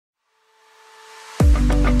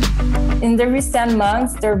In the recent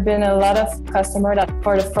months, there have been a lot of customers that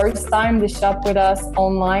for the first time they shop with us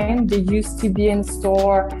online. They used to be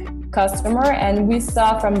in-store customer, and we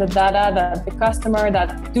saw from the data that the customer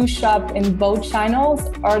that do shop in both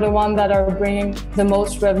channels are the ones that are bringing the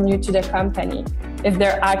most revenue to the company if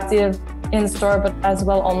they're active in-store but as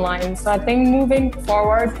well online. So I think moving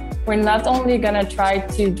forward, we're not only going to try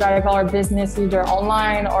to drive our business either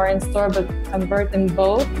online or in-store, but convert in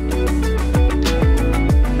both.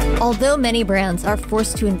 Although many brands are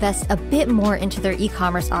forced to invest a bit more into their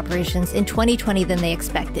e-commerce operations in 2020 than they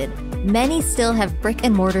expected, many still have brick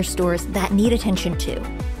and mortar stores that need attention too.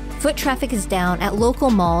 Foot traffic is down at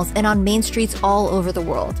local malls and on main streets all over the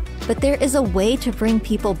world, but there is a way to bring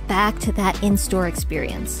people back to that in-store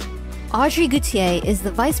experience. Audrey Gauthier is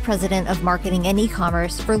the Vice President of Marketing and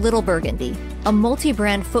E-commerce for Little Burgundy, a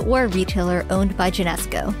multi-brand footwear retailer owned by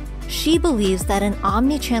Genesco. She believes that an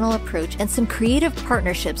omnichannel approach and some creative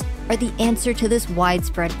partnerships are the answer to this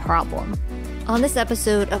widespread problem. On this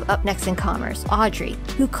episode of Up Next in Commerce, Audrey,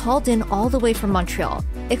 who called in all the way from Montreal,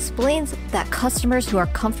 explains that customers who are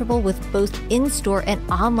comfortable with both in-store and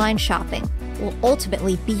online shopping will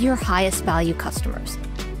ultimately be your highest value customers.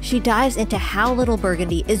 She dives into how Little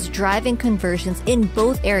Burgundy is driving conversions in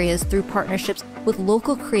both areas through partnerships with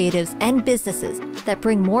local creatives and businesses that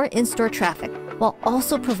bring more in-store traffic while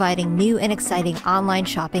also providing new and exciting online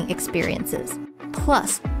shopping experiences.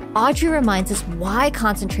 Plus, Audrey reminds us why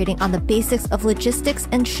concentrating on the basics of logistics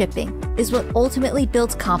and shipping is what ultimately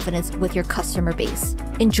builds confidence with your customer base.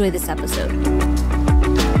 Enjoy this episode.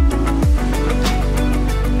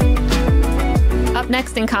 Up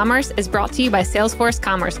Next in Commerce is brought to you by Salesforce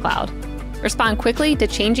Commerce Cloud. Respond quickly to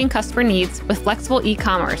changing customer needs with flexible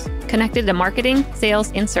e-commerce connected to marketing,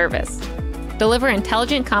 sales, and service. Deliver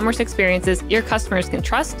intelligent commerce experiences your customers can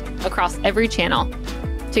trust across every channel.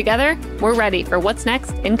 Together, we're ready for what's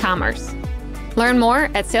next in commerce. Learn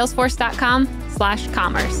more at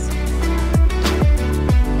salesforce.com/commerce.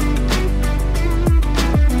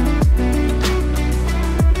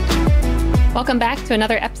 Welcome back to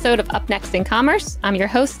another episode of Up Next in Commerce. I'm your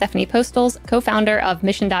host, Stephanie Postles, co-founder of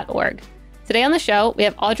Mission.org. Today on the show, we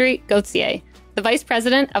have Audrey Gauthier, the Vice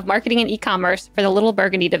President of Marketing and E-commerce for the Little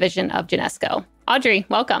Burgundy division of Genesco. Audrey,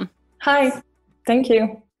 welcome. Hi, thank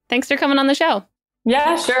you. Thanks for coming on the show.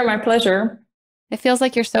 Yeah, sure, my pleasure. It feels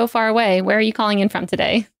like you're so far away. Where are you calling in from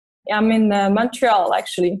today? I'm in Montreal,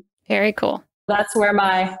 actually. Very cool. That's where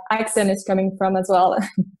my accent is coming from as well.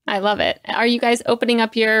 I love it. Are you guys opening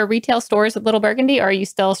up your retail stores with Little Burgundy, or are you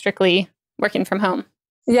still strictly working from home?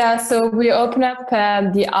 Yeah, so we open up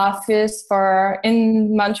the office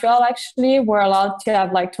in Montreal, actually. We're allowed to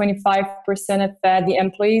have like 25% of the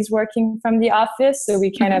employees working from the office. So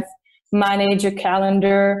we kind of manage a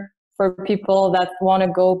calendar for people that want to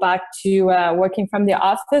go back to working from the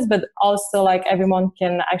office, but also like everyone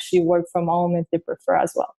can actually work from home if they prefer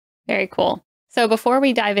as well. Very cool. So before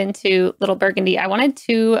we dive into Little Burgundy, I wanted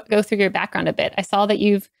to go through your background a bit. I saw that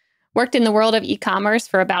you've worked in the world of e-commerce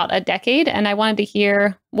for about a decade, and I wanted to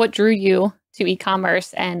hear what drew you to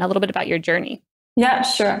e-commerce and a little bit about your journey. Yeah,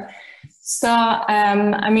 sure. So,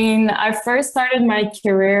 I first started my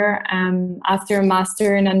career after a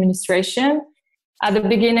master in administration. At the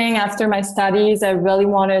beginning, after my studies, I really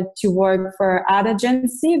wanted to work for an ad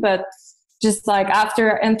agency, but just like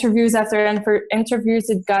after interviews,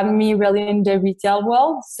 it got me really in the retail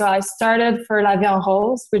world. So I started for La Vie en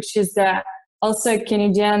Rose, which is also a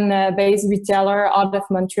Canadian-based retailer out of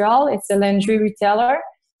Montreal. It's a lingerie retailer.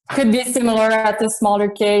 Could be similar at a smaller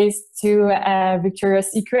case to Victoria's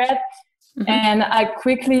Secret. Mm-hmm. And I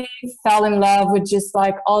quickly fell in love with just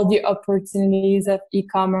like all the opportunities of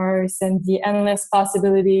e-commerce and the endless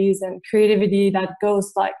possibilities and creativity that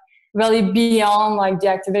goes like really beyond like the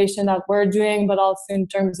activation that we're doing, but also in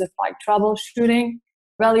terms of like troubleshooting.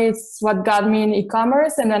 Really, it's what got me in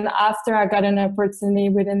e-commerce. And then after I got an opportunity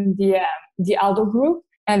within the Aldo Group,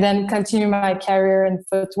 and then continue my career in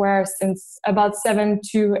footwear since about 7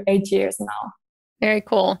 to 8 years now. Very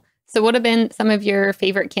cool. So what have been some of your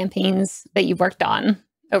favorite campaigns that you've worked on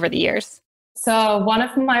over the years? So one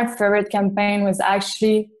of my favorite campaign was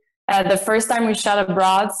actually the first time we shot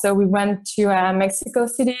abroad. So we went to Mexico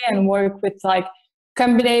City and worked with like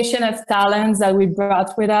combination of talents that we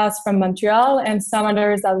brought with us from Montreal and some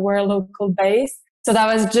others that were local based. So that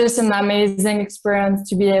was just an amazing experience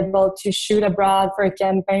to be able to shoot abroad for a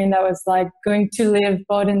campaign that was like going to live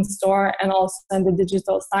both in store and also on the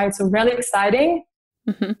digital side. So really exciting.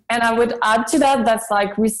 Mm-hmm. And I would add to that, that's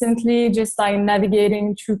like recently just like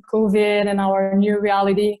navigating through COVID and our new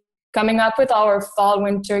reality, coming up with our fall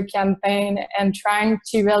winter campaign and trying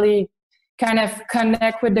to really kind of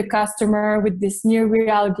connect with the customer with this new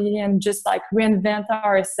reality and just like reinvent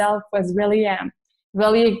ourselves was really,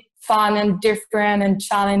 really fun and different and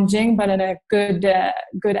challenging, but in a good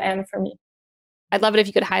end for me. I'd love it if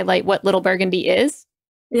you could highlight what Little Burgundy is.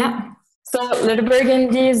 Yeah. So Little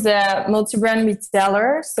Burgundy is a multi-brand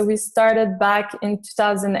retailer. So we started back in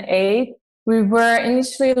 2008. We were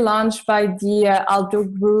initially launched by the Aldo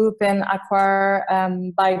Group and acquired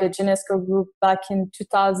by the Genesco Group back in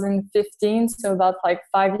 2015. So about like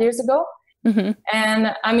 5 years ago. Mm-hmm.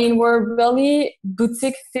 And I mean, we're really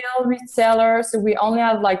boutique feel retailer. So we only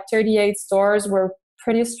have like 38 stores. We're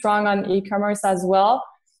pretty strong on e-commerce as well.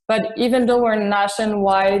 But even though we're a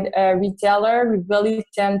nationwide retailer, we really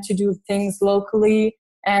tend to do things locally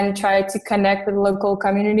and try to connect with local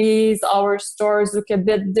communities. Our stores look a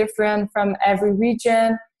bit different from every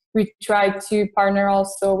region. We try to partner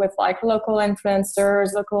also with like local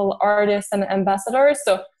influencers, local artists and ambassadors.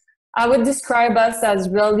 So I would describe us as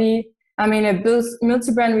really, I mean, a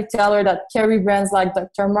multi-brand retailer that carry brands like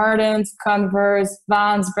Dr. Martens, Converse,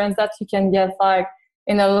 Vans, brands that you can get like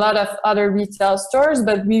in a lot of other retail stores.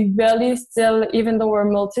 But we really still, even though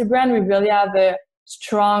we're multi-brand, we really have a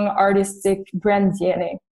strong artistic brand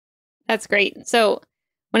DNA. That's great. So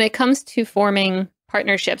when it comes to forming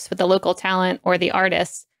partnerships with the local talent or the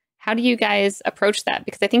artists, how do you guys approach that?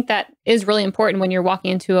 Because I think that is really important when you're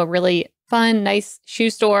walking into a really fun, nice shoe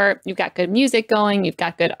store. You've got good music going, you've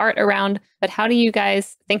got good art around, but how do you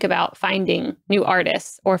guys think about finding new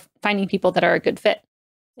artists or finding people that are a good fit?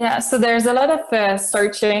 Yeah, so there's a lot of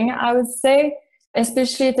searching, I would say,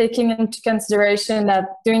 especially taking into consideration that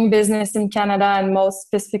doing business in Canada and most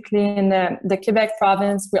specifically in the Quebec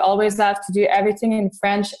province, we always have to do everything in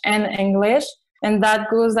French and English. And that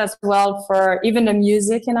goes as well for even the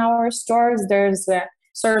music in our stores. There's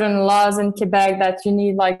certain laws in Quebec that you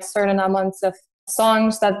need like certain amounts of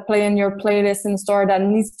songs that play in your playlist in store that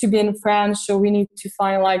needs to be in French. So we need to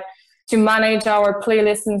find like to manage our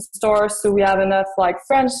playlist in stores. So we have enough like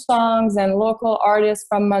French songs and local artists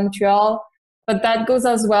from Montreal. But that goes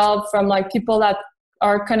as well from like people that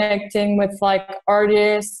are connecting with like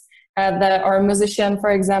artists that are musicians, for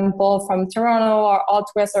example, from Toronto or out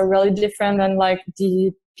west are really different than like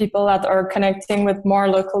the people that are connecting with more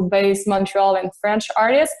local based Montreal and French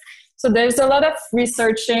artists. So there's a lot of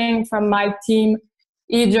researching from my team,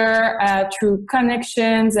 either through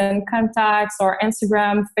connections and contacts or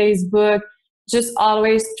Instagram, Facebook, just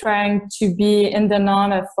always trying to be in the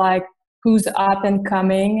know of like who's up and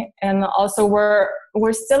coming. And also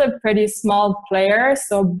we're still a pretty small player.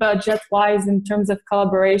 So budget wise, in terms of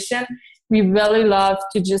collaboration, we really love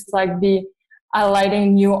to just like be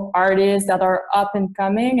highlighting new artists that are up and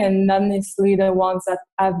coming and not necessarily the ones that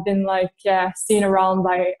have been like, seen around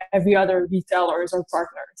by every other retailers or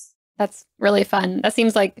partners. That's really fun. That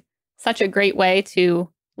seems like such a great way to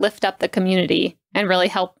lift up the community and really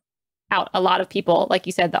help out a lot of people, like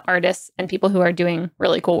you said, the artists and people who are doing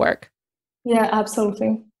really cool work. Yeah,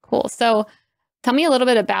 absolutely. Cool. So tell me a little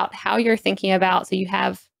bit about how you're thinking about, so you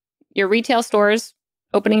have your retail stores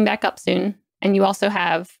opening back up soon, and you also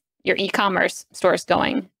have your e-commerce stores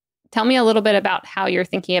going. Tell me a little bit about how you're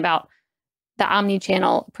thinking about the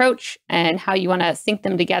omnichannel approach and how you want to sync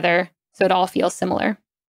them together so it all feels similar.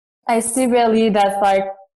 I see really that like,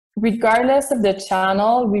 regardless of the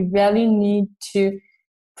channel, we really need to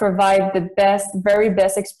provide the very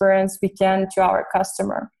best experience we can to our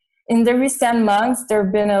customer. In the recent months, there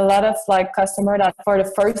have been a lot of like customer that for the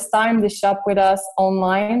first time they shop with us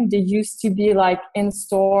online. They used to be like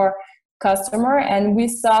in-store customer, and we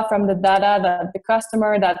saw from the data that the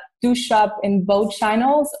customer that do shop in both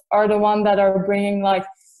channels are the ones that are bringing like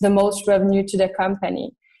the most revenue to the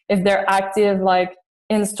company if they're active like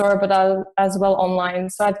in-store but as well online.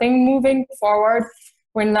 So I think moving forward,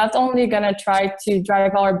 we're not only going to try to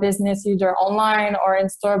drive our business either online or in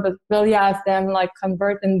store, but really have them like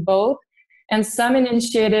convert in both. And some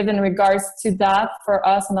initiative in regards to that for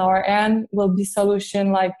us on our end will be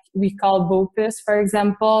solution like we call BOPIS, for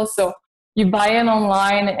example. So you buy it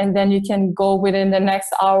online and then you can go within the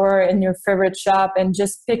next hour in your favorite shop and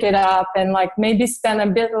just pick it up and like maybe spend a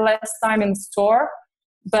bit less time in store.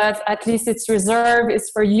 But at least it's reserved,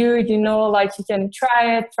 it's for you, you know, like you can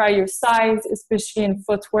try your size, especially in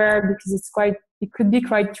footwear, because it could be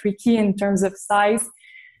quite tricky in terms of size.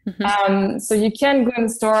 Mm-hmm. So you can go in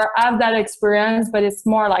store, have that experience, but it's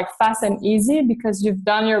more like fast and easy because you've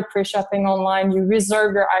done your pre-shopping online, you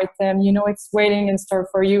reserve your item, you know it's waiting in store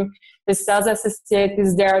for you. The sales associate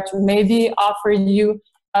is there to maybe offer you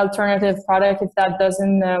alternative product if that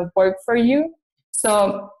doesn't work for you.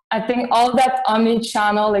 So I think all that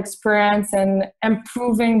omni-channel experience and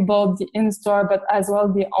improving both the in-store but as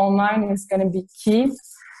well the online is going to be key.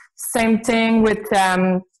 Same thing with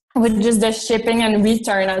just the shipping and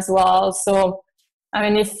return as well. So, I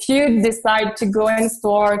mean, if you decide to go in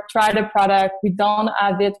store, try the product, we don't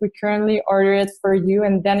have it, we currently order it for you,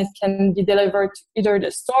 and then it can be delivered to either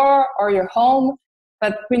the store or your home.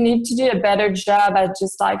 But we need to do a better job at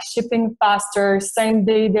just like shipping faster, same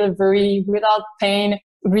day delivery without pain,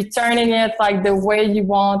 returning it like the way you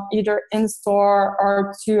want, either in store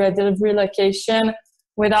or to a delivery location,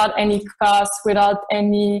 without any cost, without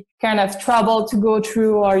any kind of trouble to go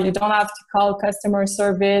through, or you don't have to call customer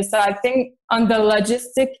service. So I think on the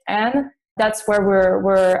logistic end, that's where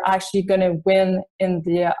we're actually going to win in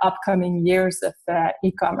the upcoming years of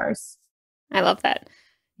e-commerce. I love that.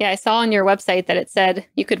 Yeah, I saw on your website that it said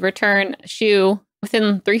you could return a shoe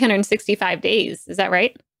within 365 days. Is that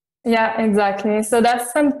right? Yeah, exactly. So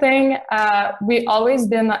that's something we always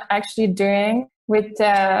been actually doing with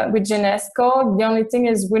Genesco. The only thing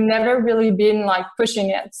is we've never really been like pushing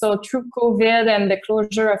it. So through COVID and the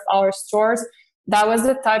closure of our stores, that was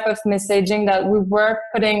the type of messaging that we were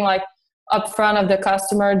putting like up front of the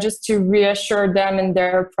customer just to reassure them in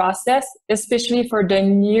their process, especially for the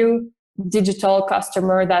new digital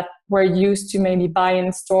customer that were used to maybe buy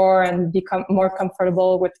in store and become more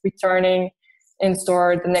comfortable with returning in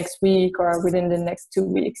store the next week or within the next 2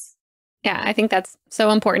 weeks. Yeah, I think that's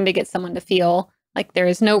so important to get someone to feel like there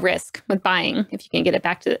is no risk with buying if you can get it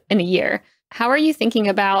back to in a year. How are you thinking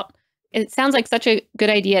about, it sounds like such a good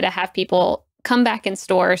idea to have people come back in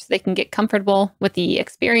store so they can get comfortable with the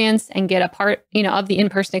experience and get a part, of the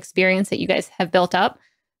in-person experience that you guys have built up.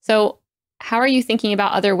 So how are you thinking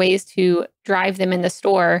about other ways to drive them in the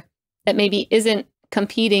store that maybe isn't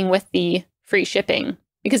competing with the free shipping?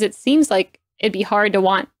 Because it seems like it'd be hard to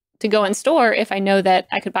want to go in store if I know that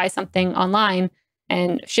I could buy something online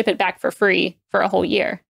and ship it back for free for a whole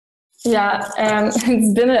year. Yeah,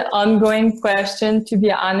 it's been an ongoing question, to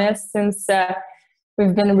be honest, since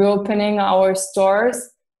we've been reopening our stores.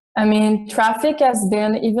 I mean, traffic has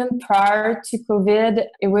been, even prior to COVID,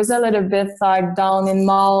 it was a little bit like down in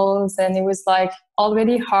malls, and it was like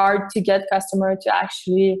already hard to get customers to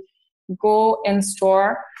actually go in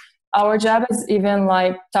store. Our job is even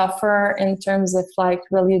like tougher in terms of like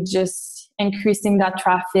really just increasing that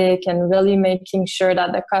traffic and really making sure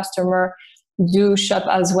that the customer do shop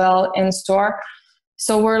as well in store.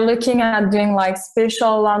 So we're looking at doing like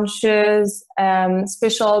special launches,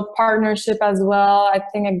 special partnership as well. I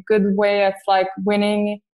think a good way of like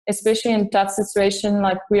winning, especially in tough situation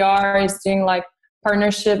like we are, is doing like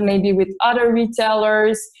partnership maybe with other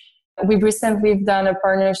retailers. We've recently done a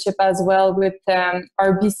partnership as well with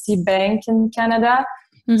RBC Bank in Canada.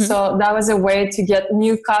 Mm-hmm. So that was a way to get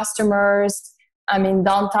new customers. I mean,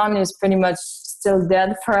 downtown is pretty much still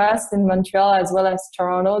dead for us in Montreal as well as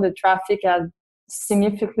Toronto. The traffic has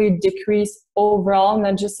significantly decreased overall,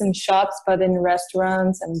 not just in shops, but in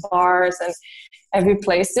restaurants and bars and every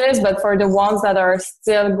places. But for the ones that are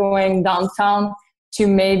still going downtown, to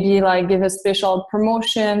maybe like give a special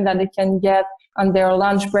promotion that they can get on their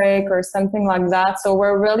lunch break or something like that. So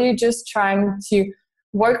we're really just trying to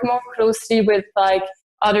work more closely with like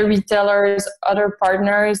other retailers, other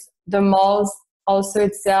partners, the malls also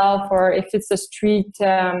itself, or if it's a street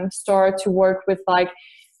store, to work with like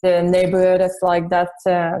the neighborhood of like that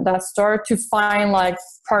store to find like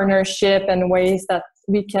partnership and ways that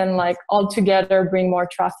we can like all together bring more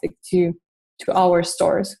traffic to our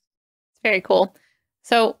stores. Very cool.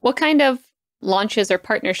 So what kind of launches or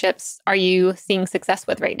partnerships are you seeing success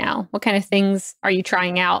with right now? What kind of things are you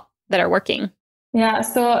trying out that are working? Yeah,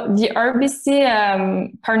 so the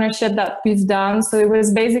RBC partnership that we've done, so it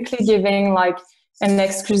was basically giving like an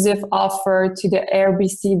exclusive offer to the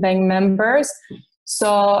RBC Bank members.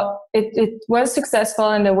 So it was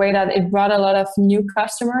successful in the way that it brought a lot of new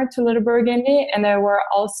customers to Little Burgundy, and there were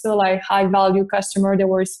also like high value customers that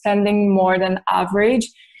were spending more than average.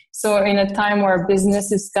 So in a time where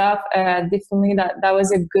business is tough, definitely that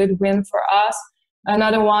was a good win for us.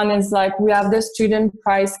 Another one is like we have the student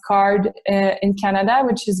price card in Canada,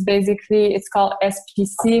 which is basically, it's called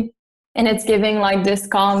SPC, and it's giving like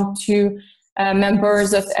discount to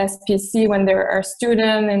members of SPC when they're a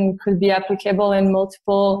student, and could be applicable in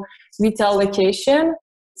multiple retail locations.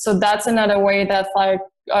 So that's another way that like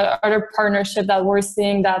other partnership that we're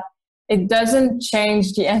seeing, that it doesn't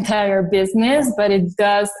change the entire business, but it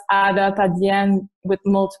does add up at the end with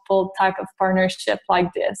multiple type of partnership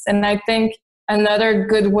like this. And I think another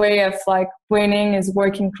good way of like winning is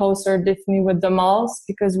working closer definitely with the malls,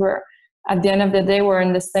 because we're at the end of the day, we're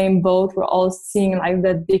in the same boat. We're all seeing like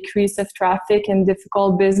the decrease of traffic and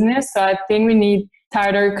difficult business. So I think we need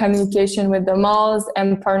tighter communication with the malls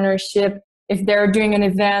and partnership. If they're doing an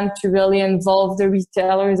event, to really involve the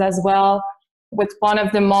retailers as well. With one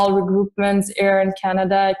of the mall regroupments here in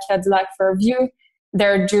Canada, Cadillac Fairview,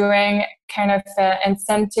 they're doing kind of an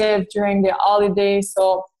incentive during the holiday.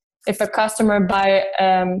 So if a customer buy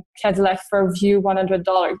Cadillac Fairview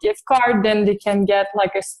 $100 gift card, then they can get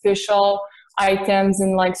like a special items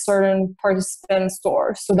in like certain participant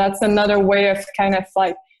stores. So that's another way of kind of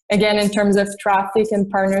like, again, in terms of traffic and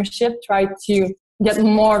partnership, try to get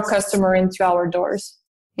more customer into our doors.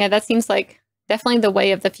 Yeah, that seems like definitely the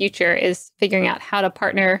way of the future, is figuring out how to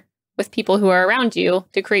partner with people who are around you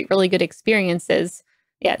to create really good experiences.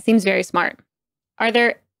 Yeah, it seems very smart. Are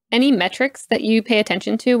there any metrics that you pay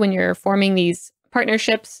attention to when you're forming these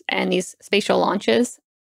partnerships and these spatial launches?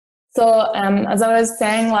 So as I was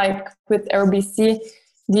saying, like with RBC,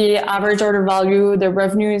 the average order value, the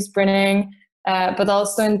revenue is bringing, but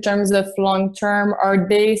also in terms of long-term, are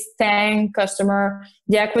they staying customer?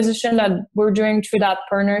 The acquisition that we're doing through that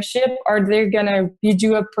partnership, are they going to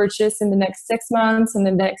redo a purchase in the next 6 months, in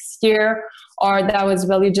the next year? Or that was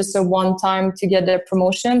really just a one-time to get the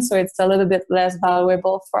promotion, so it's a little bit less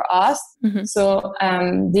valuable for us. Mm-hmm. So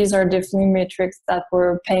these are definitely metrics that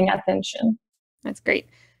we're paying attention. That's great.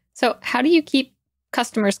 So how do you keep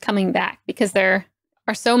customers coming back? Because there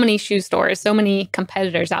are so many shoe stores, so many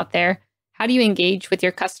competitors out there. How do you engage with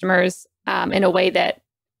your customers in a way that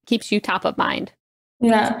keeps you top of mind?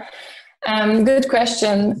 Yeah, good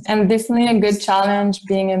question. And definitely a good challenge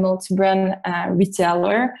being a multi-brand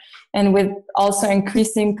retailer, and with also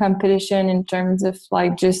increasing competition in terms of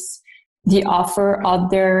like just the offer out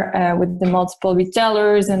there with the multiple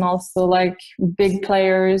retailers and also like big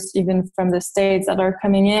players, even from the States, that are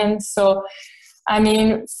coming in. So, I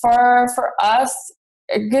mean, for us,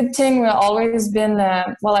 a good thing we've always been,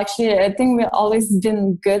 I think we've always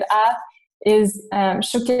been good at is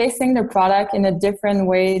showcasing the product in a different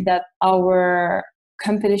way that our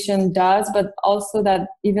competition does, but also that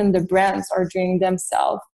even the brands are doing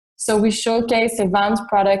themselves. So we showcase a Vans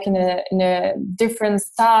product in a different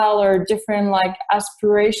style or different like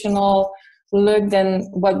aspirational look than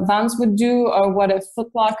what Vans would do or what a Foot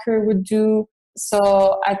Locker would do.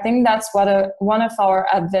 So I think that's one of our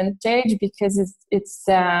advantage, because it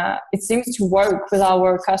seems to work with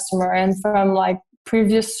our customer. And from like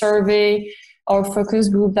previous survey or focus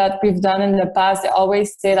group that we've done in the past, they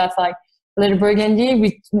always say that like Little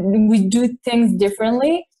Burgundy, we do things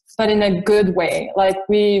differently, but in a good way. Like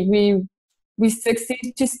we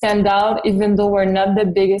succeed to stand out, even though we're not the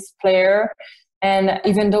biggest player, and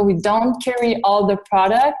even though we don't carry all the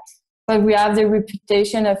product, but we have the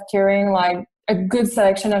reputation of carrying like a good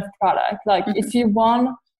selection of product. Like if you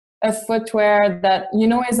want a footwear that you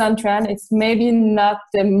know is on trend, it's maybe not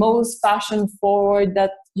the most fashion forward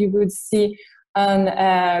that you would see on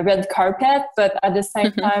a red carpet, but at the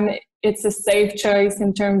same time, it's a safe choice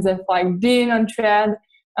in terms of like being on trend,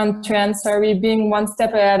 being one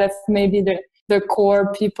step ahead of maybe the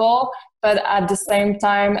core people, but at the same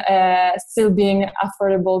time, still being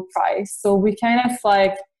affordable price. So we kind of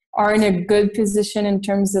like are in a good position in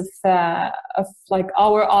terms of like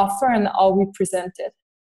our offer and how we present it.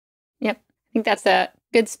 Yep. I think that's a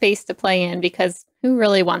good space to play in, because who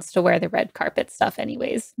really wants to wear the red carpet stuff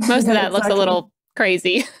anyways? Most of that looks a little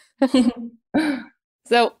crazy.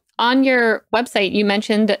 So on your website, you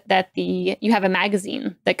mentioned that you have a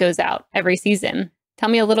magazine that goes out every season. Tell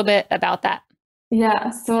me a little bit about that. Yeah.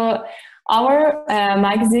 So our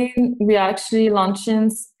magazine, we actually launched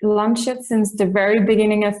it since the very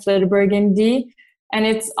beginning of Little Burgundy. And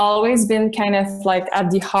it's always been kind of like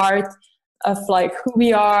at the heart of like who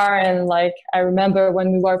we are. And like, I remember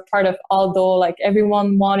when we were part of Aldo, like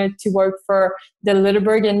everyone wanted to work for the Little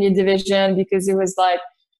Burgundy division, because it was like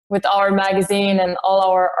with our magazine and all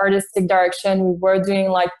our artistic direction, we were doing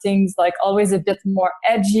like things like always a bit more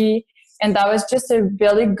edgy. And that was just a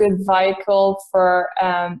really good vehicle for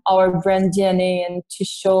our brand DNA and to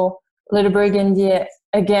show Little Burgundy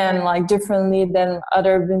again, like differently than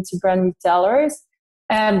other vintage brand retailers.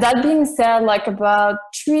 And that being said, like about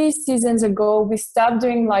 3 seasons ago, we stopped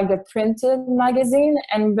doing like the printed magazine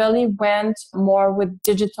and really went more with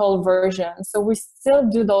digital version. So we still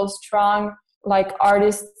do those strong like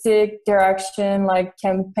artistic direction, like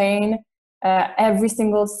campaign every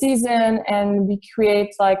single season, and we create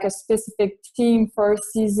like a specific theme for a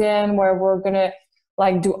season where we're gonna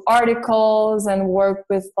like do articles and work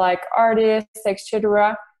with like artists,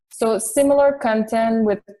 etc. So similar content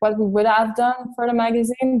with what we would have done for the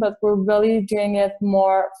magazine, but we're really doing it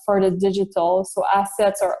more for the digital. So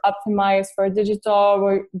assets are optimized for digital.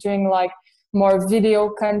 We're doing like more video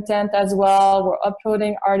content as well. We're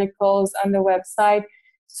uploading articles on the website.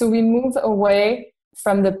 So we move away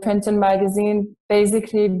from the printed magazine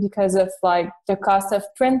basically because of like the cost of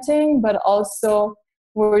printing, but also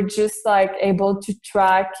we're just like able to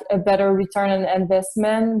track a better return on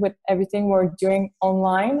investment with everything we're doing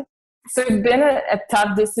online. So it's been a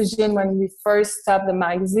tough decision when we first stopped the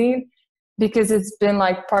magazine because it's been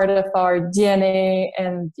like part of our DNA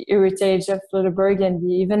and the heritage of Little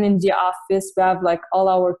Burgundy. Even in the office, we have like all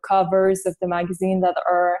our covers of the magazine that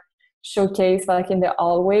are showcased like in the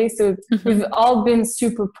hallway. So we've all been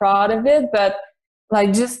super proud of it, but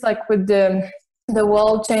like just like with the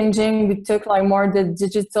world changing, we took like more the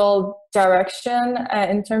digital direction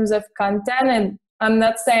in terms of content. And I'm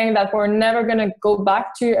not saying that we're never going to go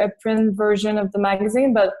back to a print version of the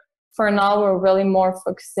magazine, but for now, we're really more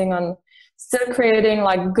focusing on still creating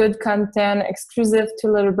like good content exclusive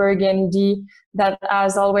to Little Burgundy that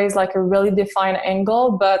has always like a really defined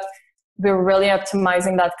angle, but we're really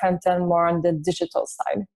optimizing that content more on the digital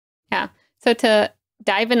side. Yeah. So to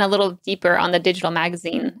dive in a little deeper on the digital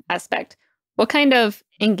magazine aspect, what kind of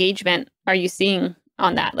engagement are you seeing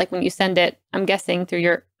on that? Like when you send it, I'm guessing through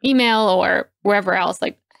your email or wherever else,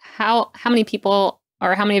 like how many people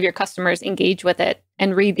or how many of your customers engage with it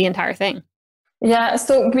and read the entire thing? Yeah,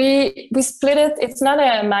 so we split it. It's not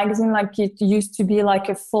a magazine like it used to be, like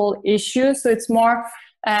a full issue. So it's more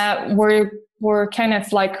we're kind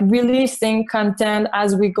of like releasing content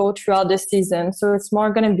as we go throughout the season. So it's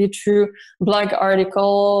more going to be through blog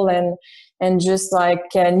article and just like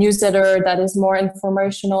a newsletter that is more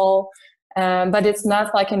informational. But it's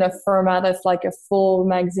not like in a format of like a full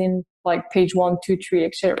magazine, like page 1, 2, 3,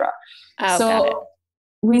 etc. So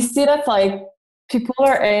we see that like people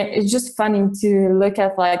are, it's just funny to look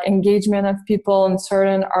at like engagement of people in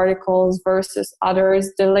certain articles versus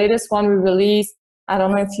others. The latest one we released, I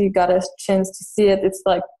don't know if you got a chance to see it. It's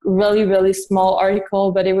like really, really small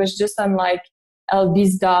article, but it was just on like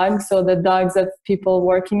LB's dogs. So the dogs of people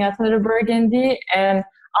working at Little Burgundy. And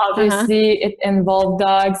obviously it involved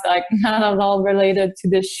dogs, like not at all related to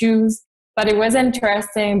the shoes. But it was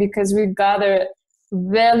interesting because we got a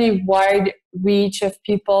really wide reach of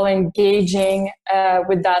people engaging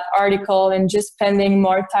with that article and just spending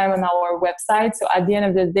more time on our website. So at the end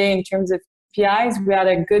of the day, in terms of PIs, we had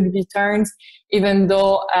a good returns, even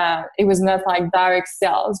though it was not like direct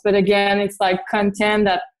sales. But again, it's like content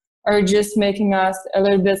that are just making us a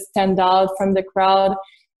little bit stand out from the crowd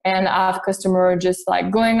and have customers just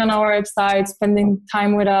like going on our website, spending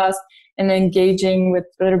time with us and engaging with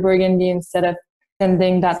Little Burgundy instead of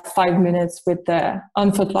spending that 5 minutes with the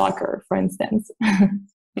on Foot Locker, for instance.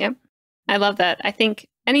 Yep. I love that. I think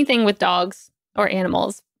anything with dogs or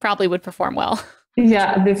animals probably would perform well.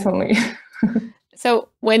 Yeah, definitely. So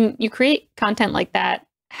when you create content like that,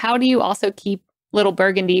 how do you also keep Little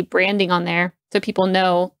Burgundy branding on there so people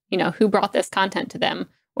know, who brought this content to them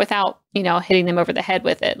without, hitting them over the head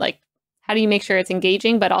with it? Like, how do you make sure it's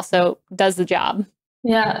engaging, but also does the job?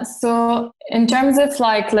 Yeah, so in terms of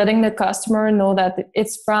like letting the customer know that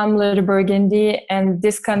it's from Little Burgundy and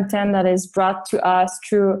this content that is brought to us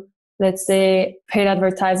through, let's say, paid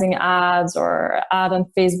advertising ads or ad on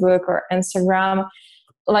Facebook or Instagram,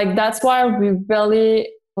 like that's why we really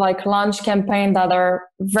like launch campaigns that are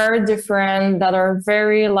very different, that are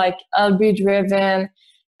very like LB driven,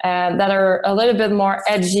 that are a little bit more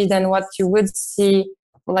edgy than what you would see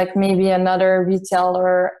like maybe another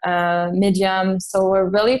retailer medium. So we're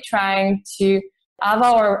really trying to have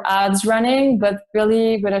our ads running, but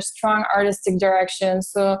really with a strong artistic direction.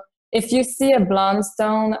 So if you see a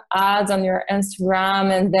Blondstone ad on your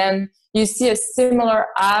Instagram and then you see a similar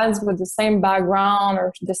ads with the same background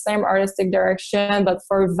or the same artistic direction, but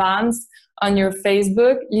for Vans on your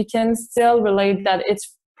Facebook, you can still relate that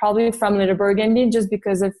it's probably from Little Burgundy just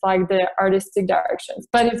because of like the artistic directions.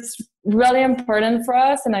 But it's really important for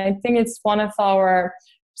us, and I think it's one of our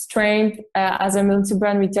strengths as a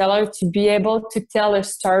multi-brand retailer to be able to tell a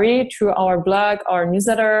story through our blog, our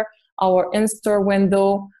newsletter, our in-store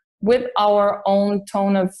window with our own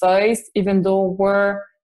tone of voice, even though we're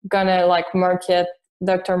gonna like market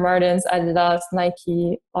Dr. Martens, Adidas,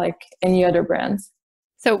 Nike, like any other brands.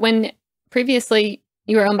 So when previously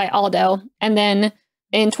you were owned by Aldo, and then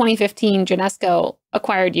in 2015, Genesco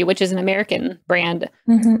acquired you, which is an American brand.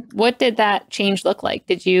 What did that change look like?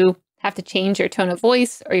 Did you have to change your tone of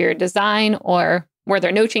voice or your design, or were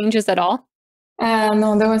there no changes at all?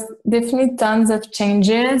 No, there was definitely tons of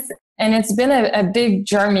changes. And it's been a big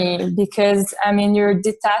journey because, I mean, you're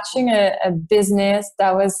detaching a business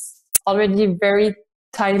that was already very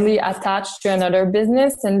tightly attached to another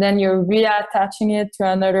business, and then you're reattaching it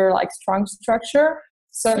to another like strong structure.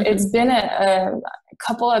 So it's been a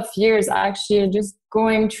couple of years actually just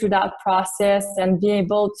going through that process and being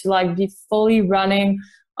able to like be fully running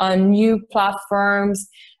on new platforms.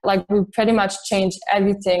 Like we pretty much changed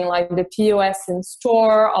everything, like the POS in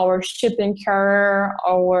store, our shipping carrier,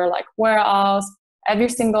 our like warehouse, every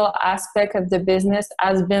single aspect of the business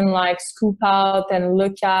has been like scoop out and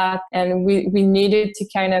look at. And we needed to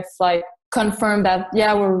kind of like confirm that,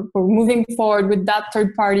 yeah, we're moving forward with that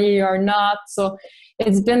third party or not. So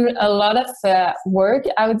it's been a lot of work,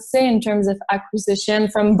 I would say, in terms of acquisition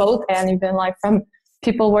from both, and even like from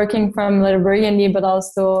people working from Little Burgundy, but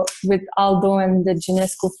also with Aldo and the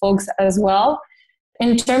Genesco folks as well.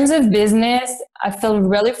 In terms of business, I feel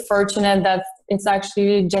really fortunate that it's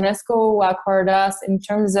actually Genesco who acquired us. In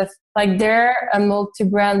terms of like they're a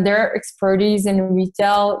multi-brand, their expertise in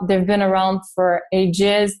retail, they've been around for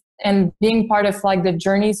ages. And being part of like the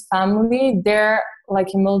Journeys family, they're like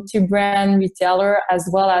a multi-brand retailer as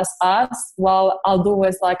well as us, while Aldo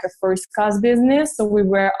was like a first cost business. So we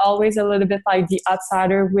were always a little bit like the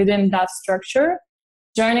outsider within that structure.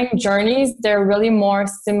 Joining Journeys, they're really more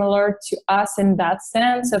similar to us in that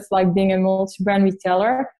sense of like being a multi-brand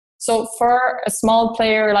retailer. So for a small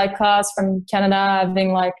player like us from Canada,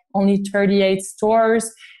 having like only 38 stores,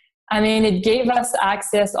 I mean, it gave us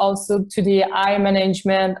access also to the eye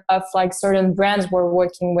management of like certain brands we're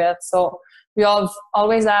working with. So we have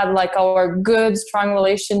always had like our good, strong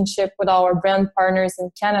relationship with our brand partners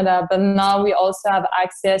in Canada, but now we also have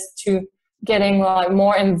access to getting like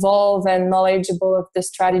more involved and knowledgeable of the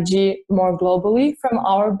strategy more globally from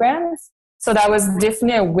our brands. So that was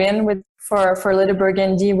definitely a win for Little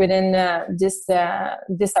Burgundy within this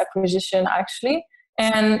acquisition actually.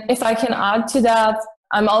 And if I can add to that,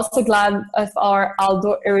 I'm also glad of our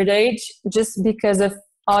Aldo heritage just because of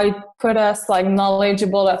how it put us like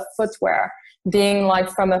knowledgeable of footwear, being like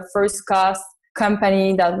from a first cost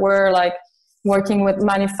company that we're like working with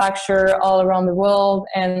manufacturers all around the world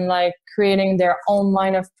and like creating their own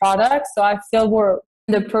line of products. So I feel we're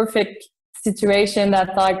in the perfect situation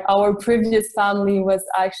that like our previous family was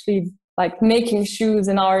actually like making shoes,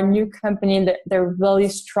 and our new company, they're really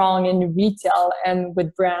strong in retail and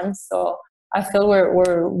with brands. So I feel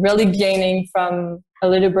we're really gaining from a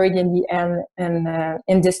Little Burgundy and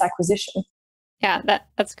in this acquisition. Yeah,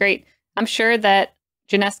 that's great. I'm sure that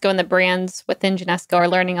Genesco and the brands within Genesco are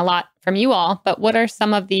learning a lot from you all, but what are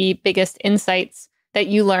some of the biggest insights that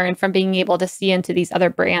you learned from being able to see into these other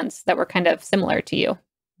brands that were kind of similar to you?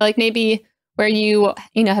 Like maybe where you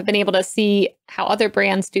have been able to see how other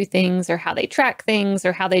brands do things or how they track things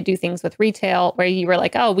or how they do things with retail, where you were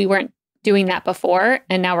like, oh, we weren't doing that before,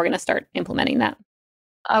 and now we're going to start implementing that.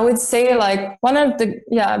 I would say like one of the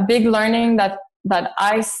big learning that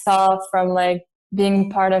I saw from like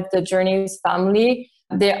being part of the Journeys family,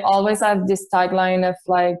 they always have this tagline of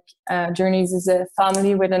like Journeys is a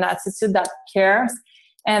family with an attitude that cares.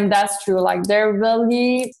 And that's true. Like they're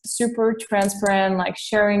really super transparent, like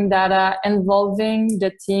sharing data, involving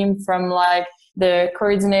the team from like the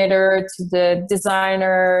coordinator to the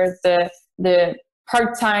designer, the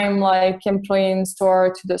part-time like employee in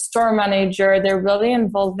store to the store manager. They're really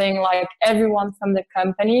involving like everyone from the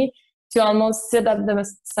company to almost sit at the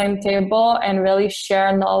same table and really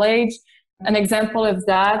share knowledge. An example of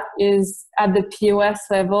that is at the POS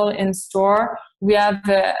level in store, we have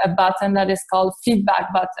a button that is called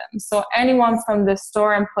feedback button. So anyone from the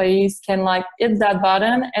store employees can like hit that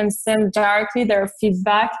button and send directly their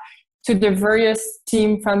feedback to the various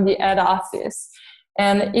team from the head office.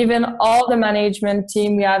 And even all the management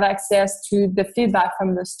team, we have access to the feedback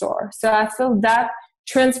from the store. So I feel that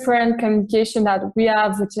transparent communication that we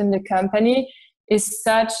have within the company is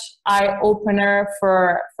such eye-opener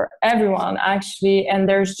for everyone, actually. And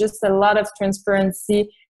there's just a lot of transparency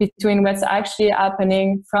between what's actually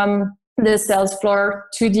happening from the sales floor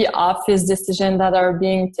to the office decisions that are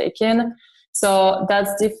being taken. So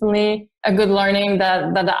that's definitely a good learning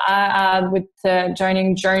that I had with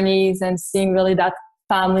joining Journeys and seeing really that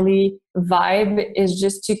family vibe, is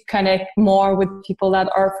just to connect more with people that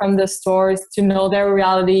are from the stores, to know their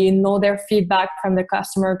reality, know their feedback from the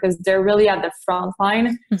customer, because they're really at the front line.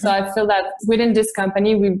 Mm-hmm. So I feel that within this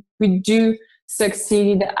company, we do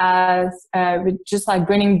succeed as with just like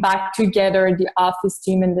bringing back together the office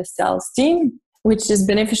team and the sales team, which is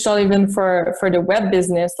beneficial even for the web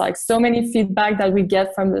business. Like so many feedback that we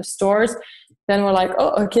get from the stores, then we're like,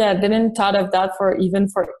 oh, okay, I didn't thought of that for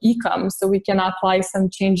ecom. So we can apply some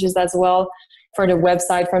changes as well for the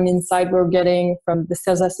website, from the insight we're getting from the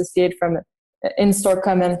sales associate, from an in-store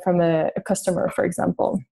comment from a customer, for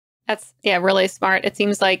example. That's really smart. It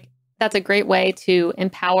seems like that's a great way to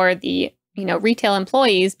empower the, retail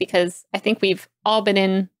employees, because I think we've all been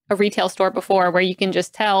in a retail store before where you can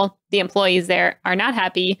just tell the employees there are not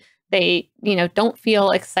happy. They, don't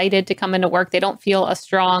feel excited to come into work. They don't feel a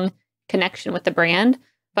strong connection with the brand.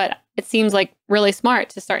 But it seems like really smart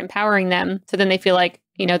to start empowering them so then they feel like,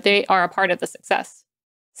 they are a part of the success.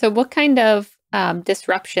 So what kind of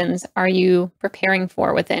disruptions are you preparing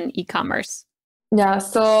for within e-commerce? Yeah,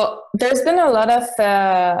 so there's been a lot of,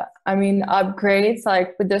 upgrades,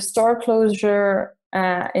 like with the store closure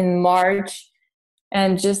in March,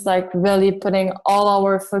 and just like really putting all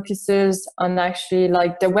our focuses on actually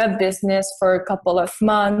like the web business for a couple of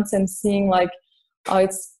months and seeing like how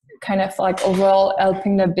it's kind of like overall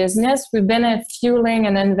helping the business. We've been fueling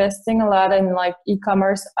and investing a lot in like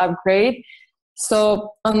e-commerce upgrade.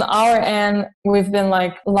 So on our end, we've been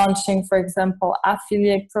like launching, for example,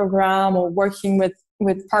 affiliate program, or working with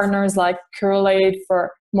partners like Curate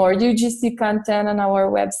for more UGC content on our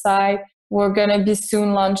website. We're going to be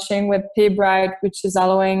soon launching with PayBright, which is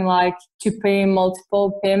allowing like to pay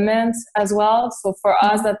multiple payments as well. So for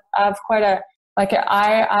us that have quite a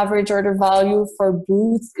high average order value for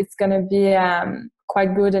boots, it's going to be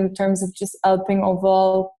quite good in terms of just helping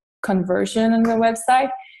overall conversion on the website.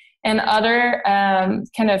 And other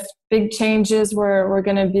kind of big changes we're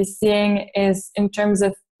going to be seeing is in terms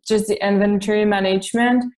of just the inventory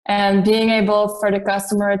management and being able for the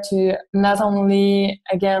customer to not only,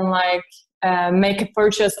 again, like make a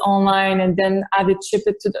purchase online and then have it ship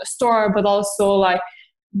it to the store, but also like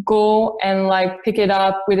go and like pick it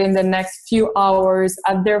up within the next few hours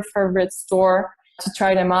at their favorite store to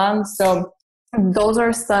try them on. So those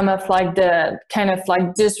are some of like the kind of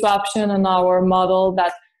like disruption in our model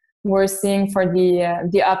that we're seeing for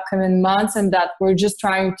the upcoming months, and that we're just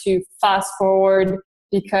trying to fast forward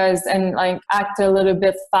and like act a little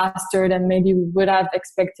bit faster than maybe we would have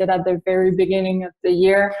expected at the very beginning of the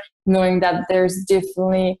year, knowing that there's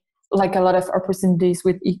definitely like a lot of opportunities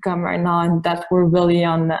with e-com right now, and that we're really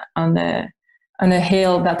on a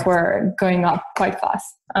hill that we're going up quite fast.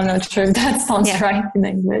 I'm not sure if that sounds right in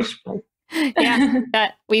English, but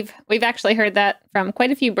that we've actually heard that from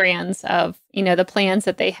quite a few brands of, the plans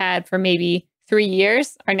that they had for maybe 3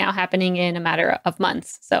 years are now happening in a matter of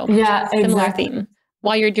months. So similar theme.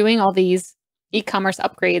 While you're doing all these e-commerce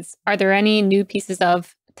upgrades, are there any new pieces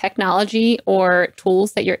of technology or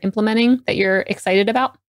tools that you're implementing that you're excited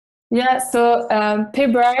about? Yeah, so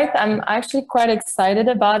PayBright, I'm actually quite excited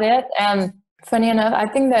about it. And funny enough, I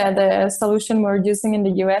think the solution we're using in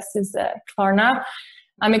the US is Klarna.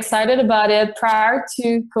 I'm excited about it. Prior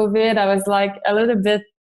to COVID, I was like a little bit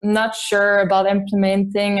not sure about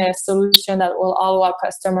implementing a solution that will allow a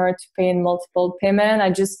customer to pay in multiple payment. I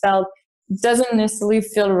just felt it doesn't necessarily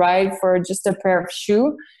feel right for just a pair of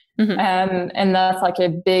shoes. Mm-hmm. And that's like a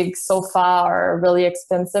big sofa or a really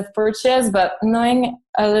expensive purchase. But knowing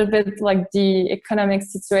a little bit like the economic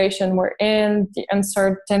situation we're in, the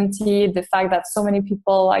uncertainty, the fact that so many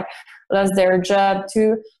people like lost their job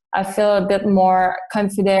too, I feel a bit more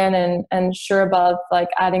confident and sure about like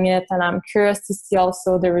adding it. And I'm curious to see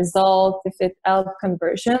also the result, if it helps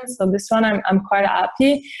conversion. So this one, I'm quite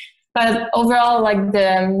happy. But overall, like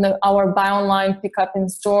our buy online, pick up in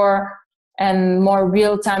store, and more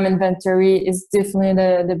real-time inventory is definitely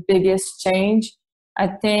the biggest change. I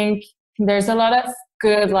think there's a lot of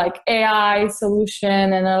good like AI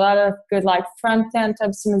solution and a lot of good like front-end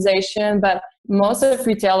optimization, but most of the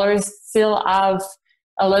retailers still have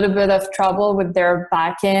a little bit of trouble with their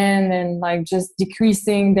back-end and like just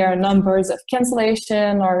decreasing their numbers of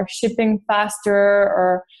cancellation or shipping faster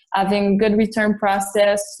or having good return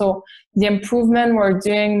process. So the improvement we're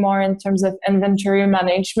doing more in terms of inventory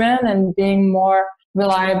management and being more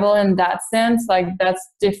reliable in that sense, like that's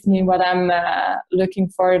definitely what I'm looking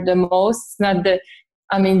for the most. Not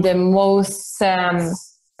the most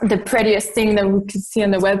the prettiest thing that we could see on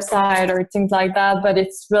the website or things like that, but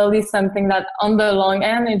it's really something that on the long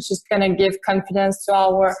end, it's just going to give confidence to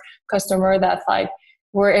our customer that like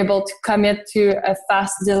we're able to commit to a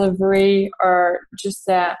fast delivery, or just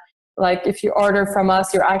like if you order from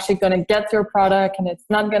us, you're actually going to get your product and it's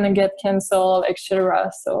not going to get canceled,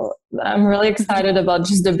 etc. So I'm really excited about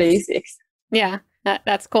just the basics. Yeah,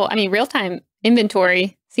 that's cool. I mean, real-time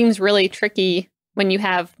inventory seems really tricky when you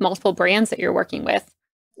have multiple brands that you're working with.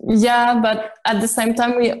 Yeah, but at the same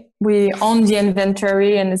time, we own the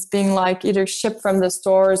inventory and it's being like either shipped from the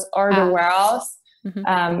stores or the warehouse.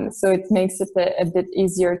 Mm-hmm. So it makes it a bit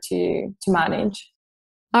easier to manage.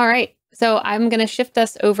 All right. So I'm going to shift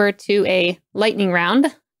us over to a lightning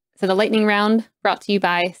round. So the lightning round brought to you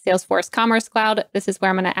by Salesforce Commerce Cloud. This is where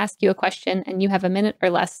I'm going to ask you a question and you have a minute or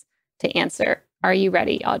less to answer. Are you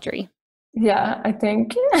ready, Audrey? Yeah, I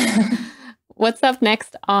think. What's up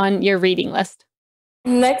next on your reading list?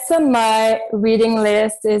 Next on my reading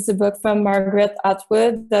list is a book from Margaret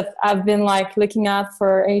Atwood that I've been looking at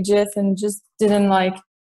for ages and just didn't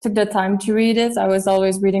took the time to read it. I was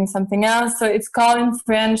always reading something else. So it's called in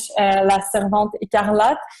French, La Servante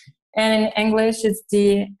Écarlate. And in English, it's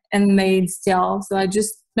The Handmaid's Tale. So I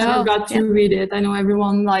just never got to read it. I know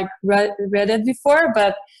everyone read it before,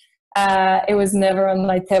 but it was never on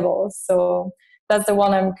my table. So that's the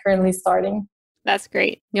one I'm currently starting. That's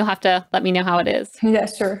great. You'll have to let me know how it is. Yeah,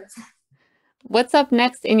 sure. What's up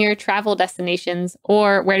next in your travel destinations,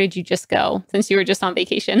 or where did you just go since you were just on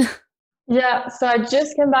vacation? Yeah, so I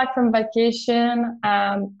just came back from vacation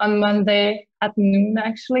on Monday at noon,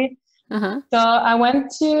 actually. Uh-huh. So I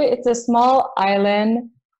went it's a small island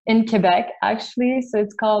in Quebec, actually. So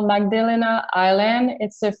it's called Magdalena Island.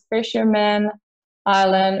 It's a fisherman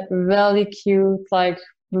island, really cute,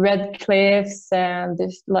 red cliffs, and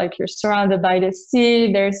there's you're surrounded by the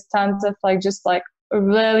sea. There's tons of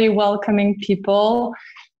really welcoming people.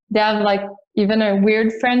 They have even a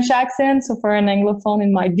weird French accent. So for an Anglophone,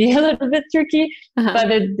 it might be a little bit tricky,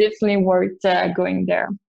 but it's definitely worth going there.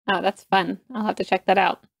 Oh, that's fun. I'll have to check that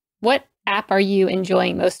out. What app are you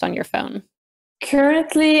enjoying most on your phone?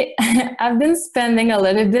 Currently, I've been spending a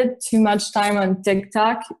little bit too much time on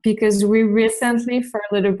TikTok because we recently, for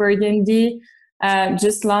Little Burgundy,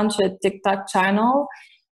 just launched a TikTok channel.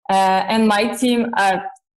 And my team, I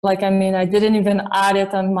didn't even add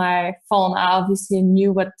it on my phone. I obviously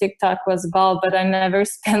knew what TikTok was about, but I never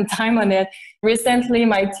spent time on it. Recently,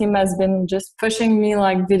 my team has been just pushing me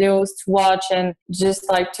videos to watch and just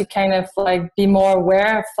to kind of be more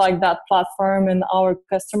aware of that platform and our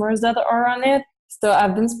customers that are on it. So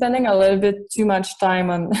I've been spending a little bit too much time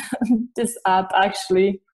on this app,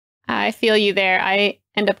 actually. I feel you there. I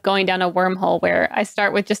end up going down a wormhole where I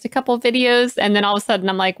start with just a couple of videos and then all of a sudden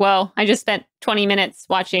I'm like, whoa, I just spent 20 minutes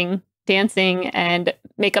watching dancing and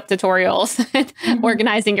makeup tutorials and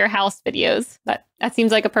organizing your house videos. But that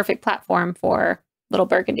seems like a perfect platform for Little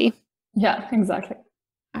Burgundy. Yeah, exactly.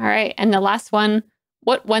 All right. And the last one,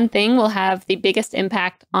 what one thing will have the biggest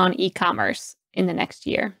impact on e-commerce in the next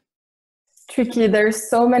year? Tricky. There's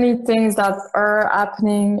so many things that are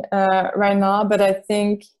happening right now, but I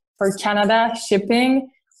think for Canada,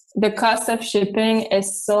 the cost of shipping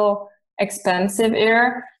is so expensive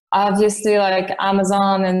here. Obviously,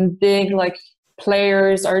 Amazon and big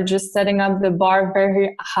players are just setting up the bar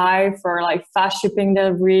very high for fast shipping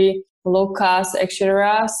delivery, low cost,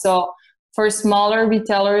 etc. So for smaller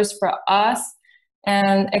retailers, for us,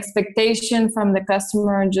 and expectation from the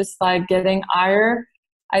customer just getting higher,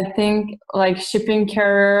 I think shipping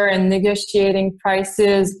carrier and negotiating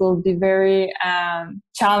prices will be very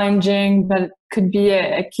challenging, but could be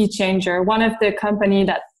a key changer. One of the company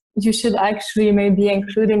that you should actually maybe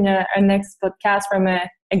include in a next podcast from a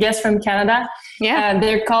guest from Canada. Yeah,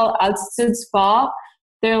 they're called Altitude Spa.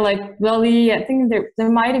 They're really, I think they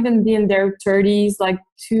might even be in their 30s,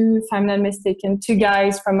 if I'm not mistaken, two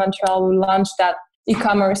guys from Montreal who launched that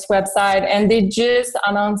e-commerce website, and they just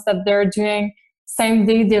announced that they're doing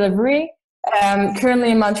same-day delivery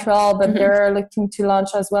currently in Montreal, but they're looking to launch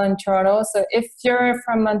as well in Toronto. So if you're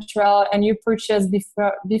from Montreal and you purchase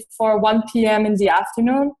before 1 p.m. in the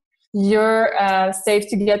afternoon, you're safe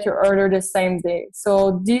to get your order the same day.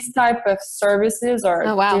 So these type of services are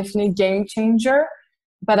definitely game changer,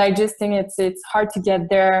 but I just think it's hard to get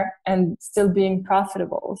there and still being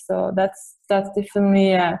profitable. So that's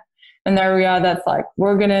definitely an area that's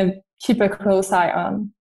we're gonna keep a close eye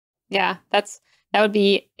on. Yeah, that would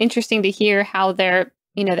be interesting to hear how they're,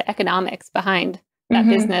 the economics behind that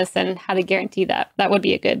business and how to guarantee that. That would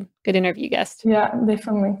be a good interview guest. Yeah,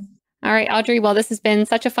 definitely. All right, Audrey. Well, this has been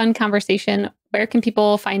such a fun conversation. Where can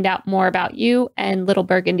people find out more about you and Little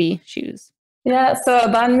Burgundy shoes? Yeah, so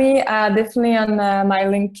about me, definitely on my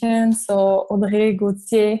LinkedIn. So Audrey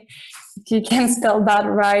Gauthier, if you can spell that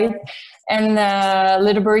right. And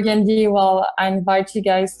Little Burgundy, well, I invite you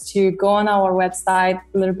guys to go on our website,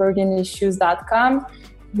 littleburgundyshoes.com.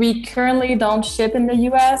 We currently don't ship in the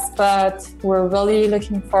US, but we're really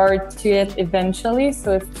looking forward to it eventually.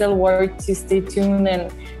 So it's still worth to stay tuned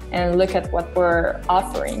and look at what we're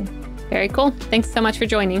offering. Very cool. Thanks so much for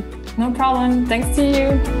joining. No problem. Thanks to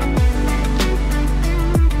you.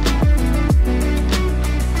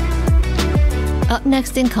 Up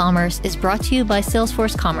Next in Commerce is brought to you by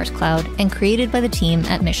Salesforce Commerce Cloud and created by the team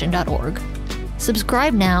at mission.org.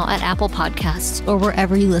 Subscribe now at Apple Podcasts or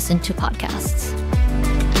wherever you listen to podcasts.